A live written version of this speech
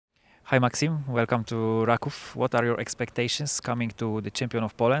Hi Maxime, welcome to Raków. What are your expectations coming to the champion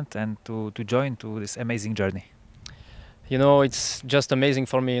of Poland and to join to this amazing journey? You know, it's just amazing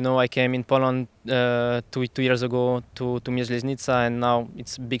for me. You know, I came in Poland two years ago to Mierzęźnica, and now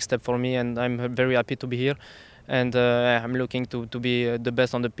it's a big step for me, and I'm very happy to be here. And I'm looking to be the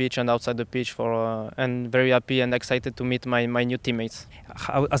best on the pitch and outside the pitch and very happy and excited to meet my new teammates.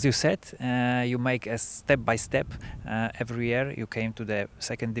 As you said, you make a step by step. Every year you came to the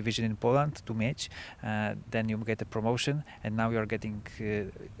second division in Poland to match, then you get a promotion, and now you are getting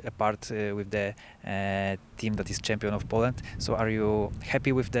a part with the team that is champion of Poland. So are you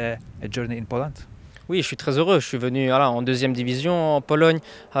happy with the journey in Poland? Oui, je suis très heureux. Je suis venu en deuxième division en Pologne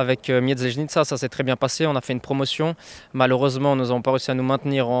avec Mierzęźnica. Ça s'est très bien passé. On a fait une promotion. Malheureusement, nous n'avons pas réussi à nous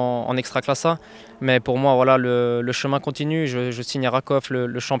maintenir en Ekstraklasa. Mais pour moi, voilà, le chemin continue. Je signe à Raków,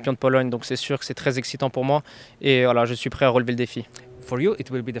 le champion de Pologne. Donc c'est sûr que c'est très excitant pour moi. Et voilà, je suis prêt à relever le défi. For you,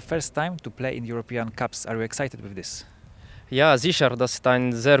 it will be the first time to play in European Cups. Are you excited with this? Ja, sicher. Das ist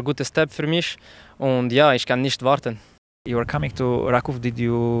ein sehr guter Step für mich. Und ja, ich kann nicht warten. You are coming to Raków. Did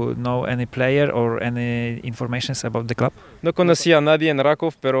you know any player or any information about the club? No conocía a nadie en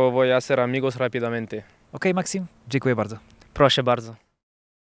Raków, pero voy a hacer amigos rápidamente. Okay, Maxim, dziękuję bardzo. Proszę bardzo.